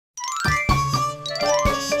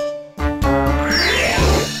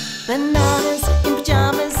Bananas in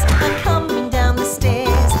pyjamas are coming down the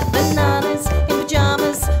stairs. Bananas in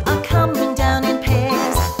pyjamas are coming down in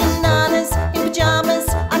pairs. Bananas in pyjamas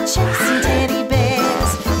are chasing teddy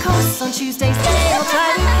bears. 'Cause on Tuesdays they'll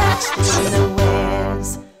try to catch the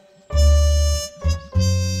unawares.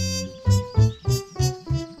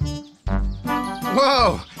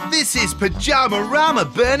 Whoa! This is Pyjama-rama,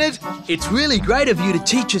 Bernard. It's really great of you to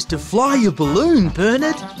teach us to fly your balloon,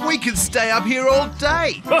 Bernard. We could stay up here all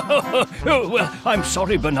day. Oh, well, I'm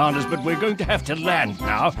sorry, Bananas, but we're going to have to land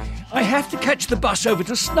now. I have to catch the bus over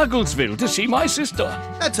to Snugglesville to see my sister.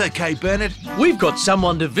 That's okay, Bernard. We've got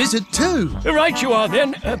someone to visit too. Right you are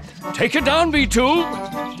then. Take it down, B2.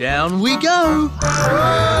 Down we go.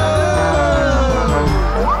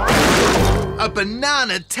 A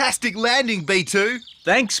banana-tastic landing, B2.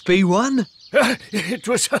 Thanks, B1. It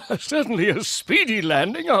was certainly a speedy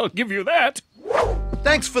landing, I'll give you that.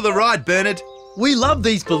 Thanks for the ride, Bernard. We love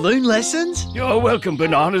these balloon lessons. You're welcome,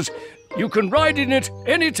 Bananas. You can ride in it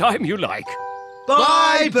anytime you like.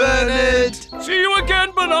 Bye, Bernard. See you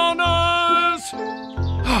again, Bananas!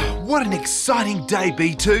 What an exciting day,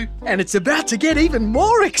 B2. And it's about to get even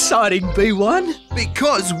more exciting, B1.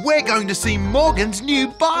 Because we're going to see Morgan's new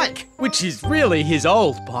bike. Which is really his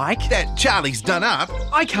old bike. That Charlie's done up.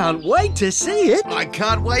 I can't wait to see it. I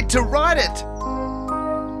can't wait to ride it.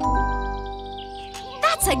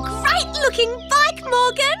 That's a great-looking bike,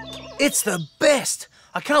 Morgan. It's the best.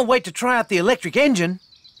 I can't wait to try out the electric engine.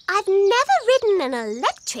 I've never ridden an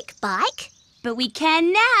electric bike. But we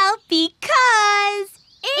can now because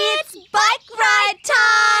it's bike ride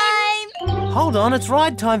time! Hold on, it's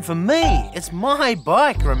ride time for me. It's my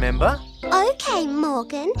bike, remember? OK,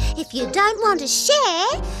 Morgan, if you don't want to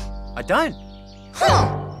share... I don't.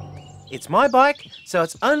 It's my bike, so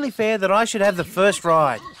it's only fair that I should have the first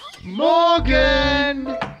ride.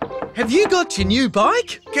 Morgan! Have you got your new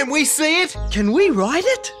bike? Can we see it? Can we ride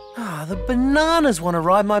it? The Bananas want to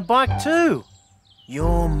ride my bike too.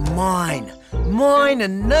 You're mine. Mine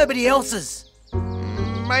and nobody else's.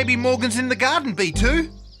 Maybe Morgan's in the garden, B2.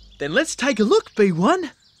 Then let's take a look,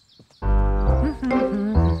 B1.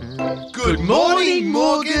 Good morning,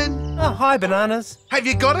 Morgan. Oh, hi, Bananas. Have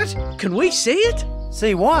you got it? Can we see it?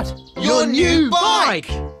 See what? Your new bike!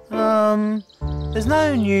 There's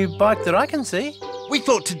no new bike that I can see. We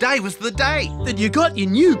thought today was the day. That you got your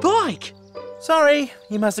new bike. Sorry,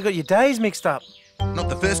 you must have got your days mixed up. Not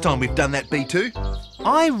the first time we've done that, B2.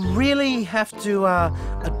 I really have to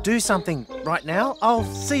do something right now. I'll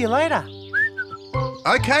see you later.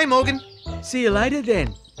 OK, Morgan. See you later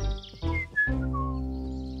then.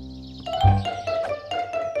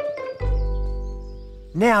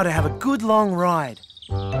 Now to have a good long ride.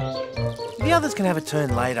 The others can have a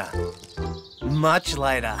turn later. Much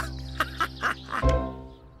later.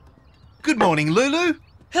 Good morning, Lulu.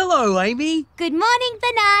 Hello, Amy. Good morning,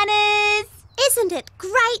 Bananas. Isn't it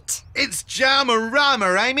great? It's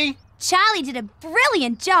Pyjama-rama, Amy. Charlie did a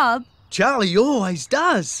brilliant job. Charlie always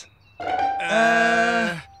does.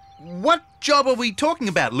 What job are we talking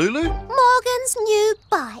about, Lulu? Morgan's new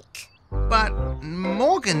bike. But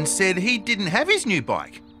Morgan said he didn't have his new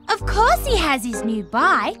bike. Of course he has his new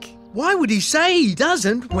bike. Why would he say he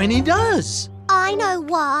doesn't when he does? I know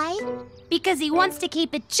why. Because he wants to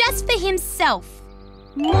keep it just for himself.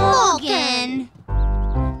 Morgan!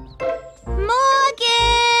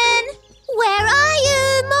 Morgan! Where are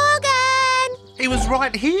you, Morgan? He was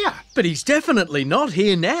right here. But he's definitely not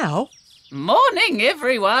here now. Morning,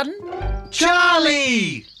 everyone.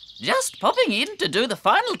 Charlie! Just popping in to do the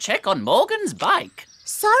final check on Morgan's bike.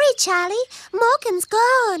 Sorry, Charlie. Morgan's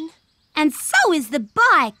gone. And so is the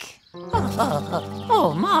bike.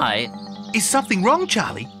 Oh, my. Is something wrong,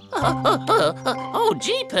 Charlie? Oh,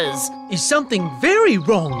 jeepers. Is something very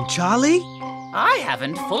wrong, Charlie? I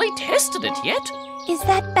haven't fully tested it yet. Is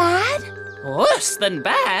that bad? Worse than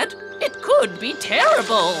bad. It could be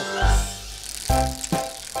terrible.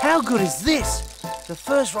 How good is this? The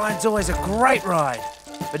first ride's always a great ride.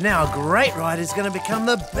 But now a great ride is going to become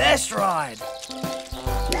the best ride.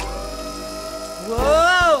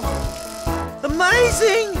 Whoa!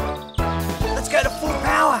 Amazing! Let's go to full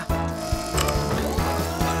power.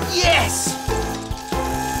 Yes!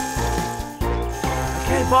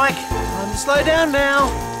 Okay, bike, time to slow down now.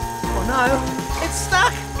 Oh no, it's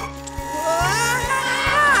stuck!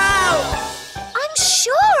 Wow! I'm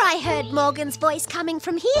sure I heard Morgan's voice coming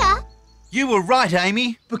from here. You were right,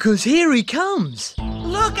 Amy. Because here he comes.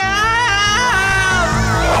 Look out!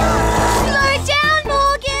 Slow down,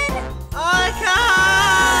 Morgan! I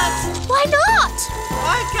can't! Why not?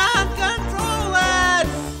 I can't control it!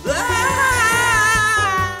 Ah!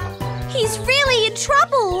 He's really in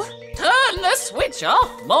trouble. Turn this switch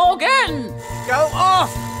off, Morgan! Go off!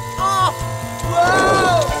 Off!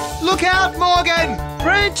 Whoa! Look out, Morgan!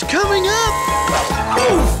 Branch coming up!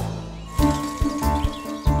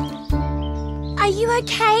 Are you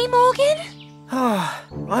okay, Morgan?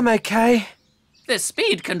 I'm okay. The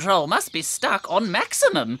speed control must be stuck on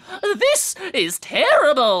maximum. This is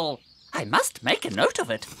terrible. I must make a note of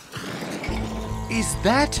it. Is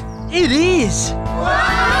that? It is!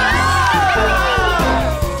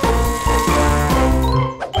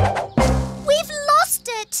 We've lost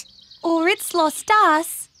it. Or it's lost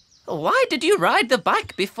us. Why did you ride the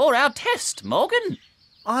bike before our test, Morgan?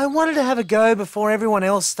 I wanted to have a go before everyone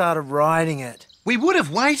else started riding it. We would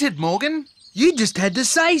have waited, Morgan. You just had to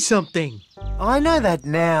say something. I know that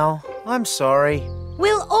now. I'm sorry.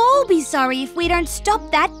 We'll all be sorry if we don't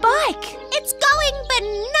stop that bike. It's going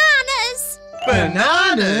bananas.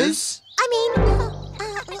 Bananas? I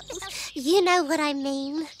mean, you know what I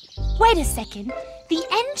mean. Wait a second. The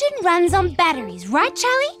engine runs on batteries, right,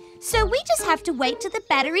 Charlie? So we just have to wait till the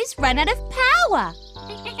batteries run out of power.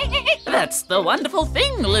 That's the wonderful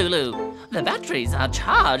thing, Lulu. The batteries are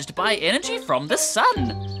charged by energy from the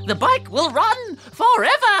sun. The bike will run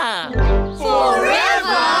forever!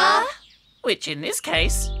 Forever? Which in this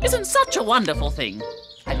case isn't such a wonderful thing.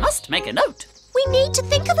 I must make a note. We need to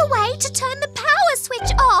think of a way to turn the power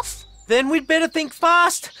switch off. Then we'd better think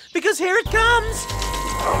fast, because here it comes.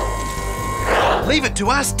 Leave it to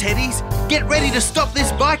us, Teddies. Get ready to stop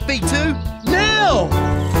this bike, B2. Now!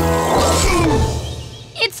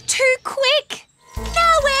 It's too quick.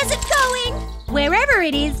 Now where's it going? Wherever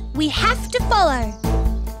it is, we have to follow.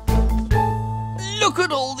 Look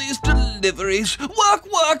at all these deliveries. Work,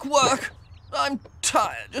 work, work. I'm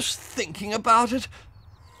tired just thinking about it.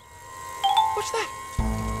 What's that?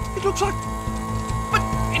 It looks like... But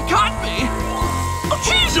it can't be. Oh,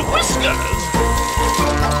 cheese and whiskers!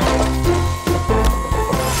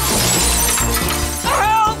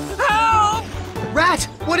 Help! Help! Rat,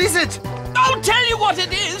 what is it? I'll tell you what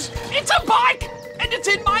it is. It's a bike, and it's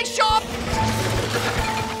in my shop.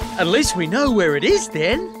 At least we know where it is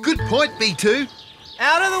then. Good point, B2.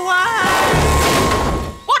 Out of the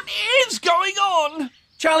way! What is going on?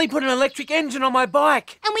 Charlie put an electric engine on my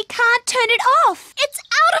bike. And we can't turn it off. It's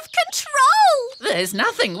out of control. There's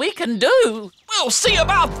nothing we can do. We'll see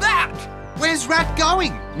about that. Where's Rat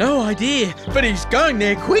going? No idea, but he's going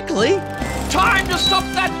there quickly. Time to stop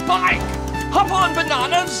that bike. Hop on,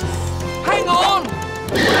 Bananas. Hang on.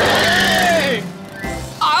 Hey!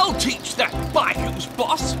 I'll teach that bike who's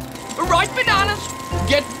boss. Right, Bananas?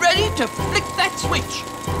 Get ready to flick that switch.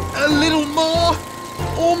 A little more.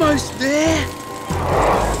 Almost there.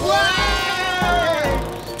 Way!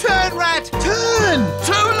 Turn, Rat, turn!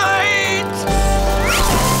 Too late!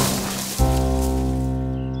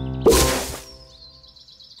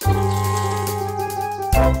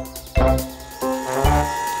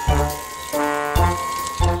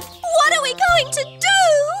 What are we going to do?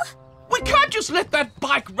 We can't just let that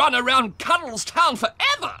bike run around Cuddlestown forever.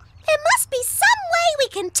 There must be some way we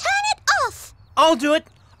can turn it off. I'll do it.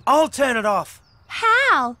 I'll turn it off.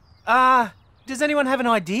 How? Does anyone have an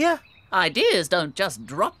idea? Ideas don't just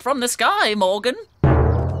drop from the sky, Morgan.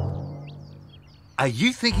 Are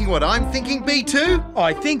you thinking what I'm thinking, B2?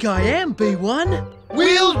 I think I am, B1.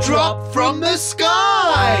 We'll drop from the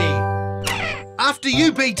sky! After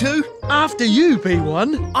you, B2. After you,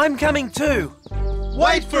 B1. I'm coming too.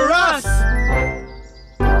 Wait for us!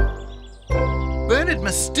 Bernard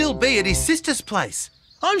must still be at his sister's place.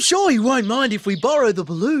 I'm sure he won't mind if we borrow the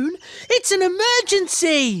balloon. It's an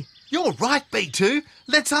emergency. You're right, B2.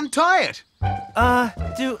 Let's untie it.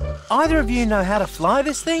 Do either of you know how to fly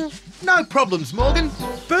this thing? No problems, Morgan.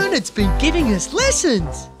 Bernard's been giving us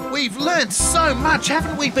lessons. We've learned so much,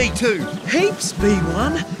 haven't we, B2? Heaps,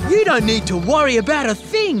 B1. You don't need to worry about a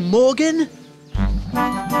thing, Morgan.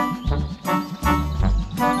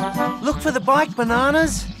 Look for the bike,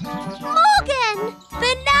 Bananas. Morgan!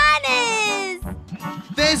 Bananas!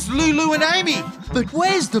 There's Lulu and Amy. But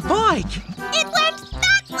where's the bike? It went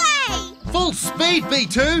that way! Full speed,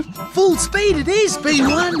 B2. Full speed it is,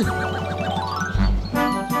 B1.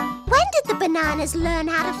 When did the bananas learn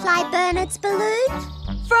how to fly Bernard's balloon?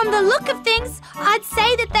 From the look of things, I'd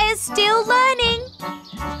say that they are still learning.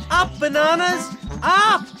 Up, Bananas!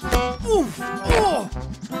 Up! Oof! Oh.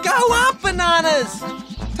 Go up, Bananas!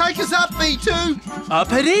 Take us up, B2.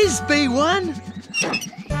 Up it is, B1.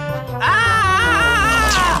 Ah!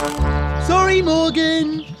 Sorry,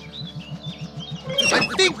 Morgan. I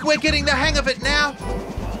think we're getting the hang of it now.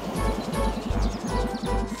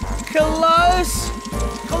 Close!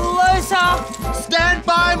 Closer! Stand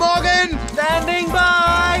by, Morgan. Standing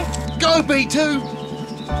by! Go, B2.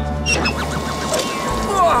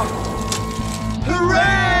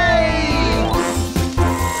 Hooray!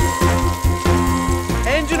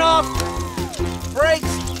 Engine off.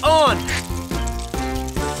 Brakes on.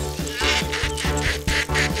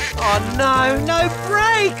 Oh no, no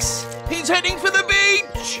brakes! He's heading for the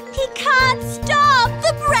beach! He can't stop!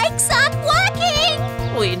 The brakes aren't working!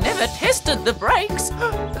 We never tested the brakes.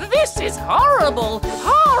 This is horrible,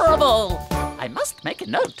 horrible. I must make a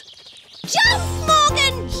note. Jump,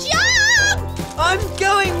 Morgan! Jump! I'm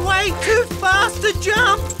going way too fast to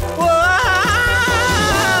jump! Whoa!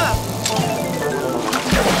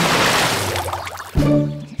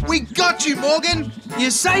 We got you, Morgan!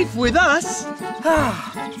 You're safe with us.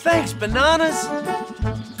 Thanks, Bananas.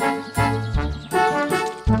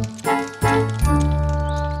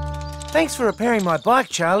 Thanks for repairing my bike,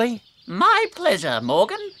 Charlie. My pleasure,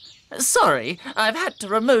 Morgan. Sorry, I've had to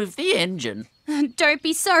remove the engine. Don't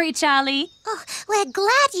be sorry, Charlie. Oh, we're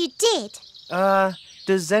glad you did.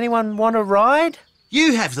 Does anyone want a ride?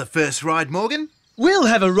 You have the first ride, Morgan. We'll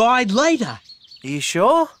have a ride later. Are you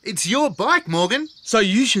sure? It's your bike, Morgan. So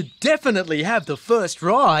you should definitely have the first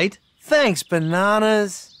ride. Thanks,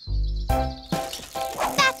 Bananas.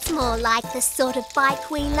 That's more like the sort of bike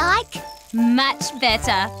we like. Much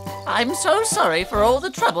better. I'm so sorry for all the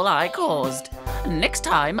trouble I caused. Next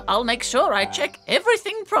time, I'll make sure I check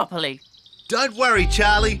everything properly. Don't worry,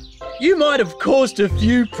 Charlie. You might have caused a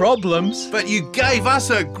few problems. But you gave us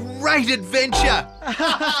a great adventure.